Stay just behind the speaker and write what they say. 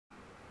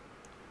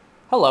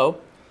Hello.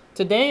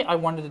 Today I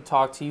wanted to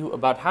talk to you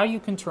about how you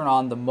can turn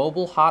on the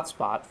mobile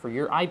hotspot for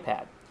your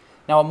iPad.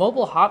 Now, a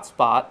mobile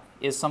hotspot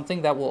is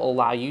something that will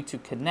allow you to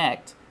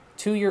connect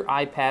to your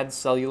iPad's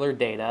cellular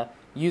data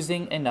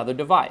using another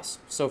device.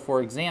 So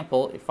for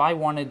example, if I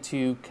wanted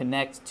to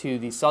connect to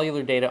the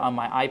cellular data on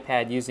my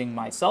iPad using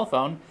my cell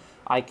phone,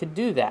 I could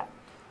do that.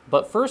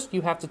 But first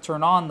you have to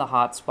turn on the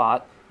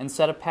hotspot and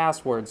set a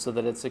password so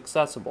that it's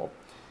accessible.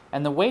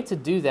 And the way to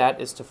do that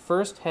is to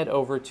first head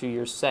over to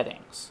your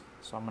settings.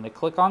 So I'm going to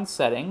click on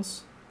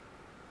Settings,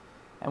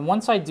 and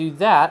once I do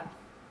that,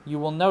 you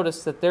will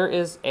notice that there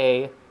is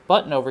a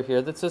button over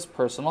here that says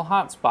Personal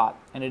Hotspot,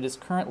 and it is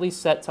currently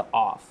set to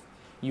off.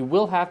 You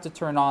will have to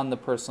turn on the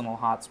Personal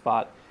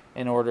Hotspot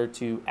in order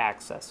to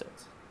access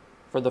it,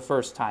 for the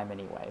first time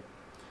anyway.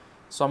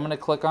 So I'm going to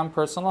click on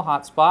Personal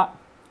Hotspot,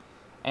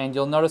 and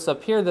you'll notice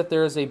up here that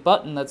there is a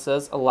button that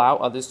says Allow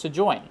Others to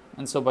Join.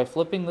 And so by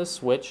flipping this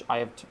switch,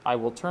 I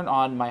will turn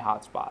on my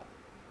hotspot.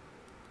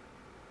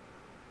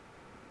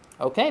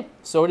 Okay,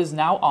 so it is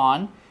now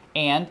on,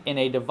 and in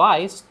a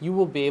device, you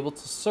will be able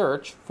to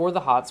search for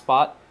the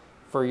hotspot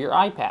for your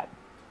iPad.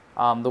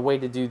 The way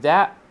to do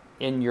that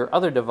in your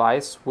other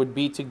device would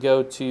be to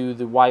go to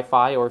the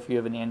Wi-Fi, or if you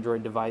have an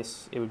Android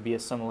device, it would be a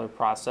similar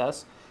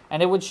process.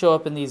 And it would show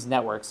up in these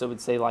networks. It would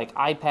say like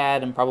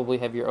iPad and probably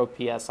have your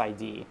OPS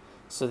ID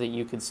so that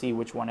you could see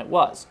which one it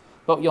was.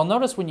 But you'll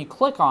notice when you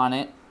click on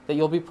it that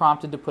you'll be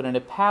prompted to put in a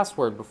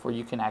password before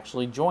you can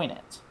actually join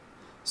it.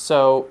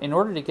 So in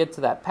order to get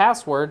to that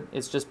password,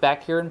 it's just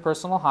back here in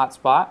Personal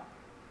Hotspot,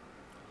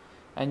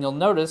 and you'll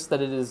notice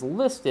that it is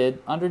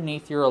listed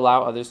underneath your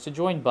Allow Others to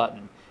Join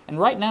button. And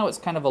right now it's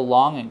kind of a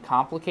long and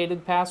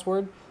complicated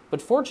password,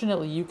 but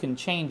fortunately you can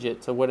change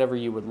it to whatever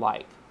you would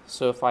like.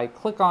 So if I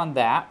click on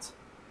that,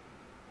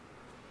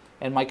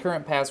 and my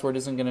current password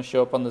isn't going to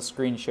show up on the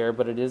screen share,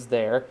 but it is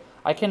there,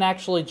 I can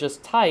actually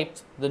just type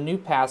the new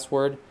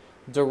password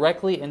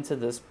directly into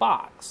this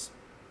box.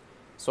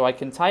 So I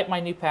can type my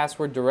new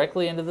password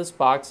directly into this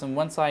box, and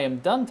once I am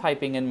done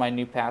typing in my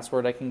new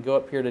password, I can go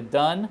up here to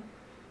Done,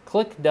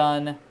 click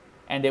Done,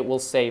 and it will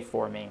save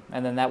for me.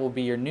 And then that will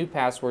be your new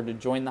password to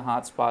join the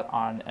hotspot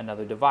on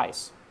another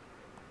device.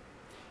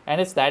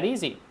 And it's that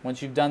easy.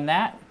 Once you've done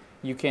that,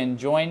 you can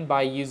join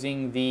by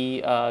using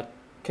the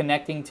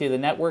connecting to the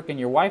network in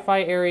your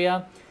Wi-Fi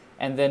area,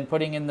 and then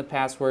putting in the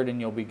password, and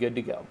you'll be good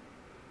to go.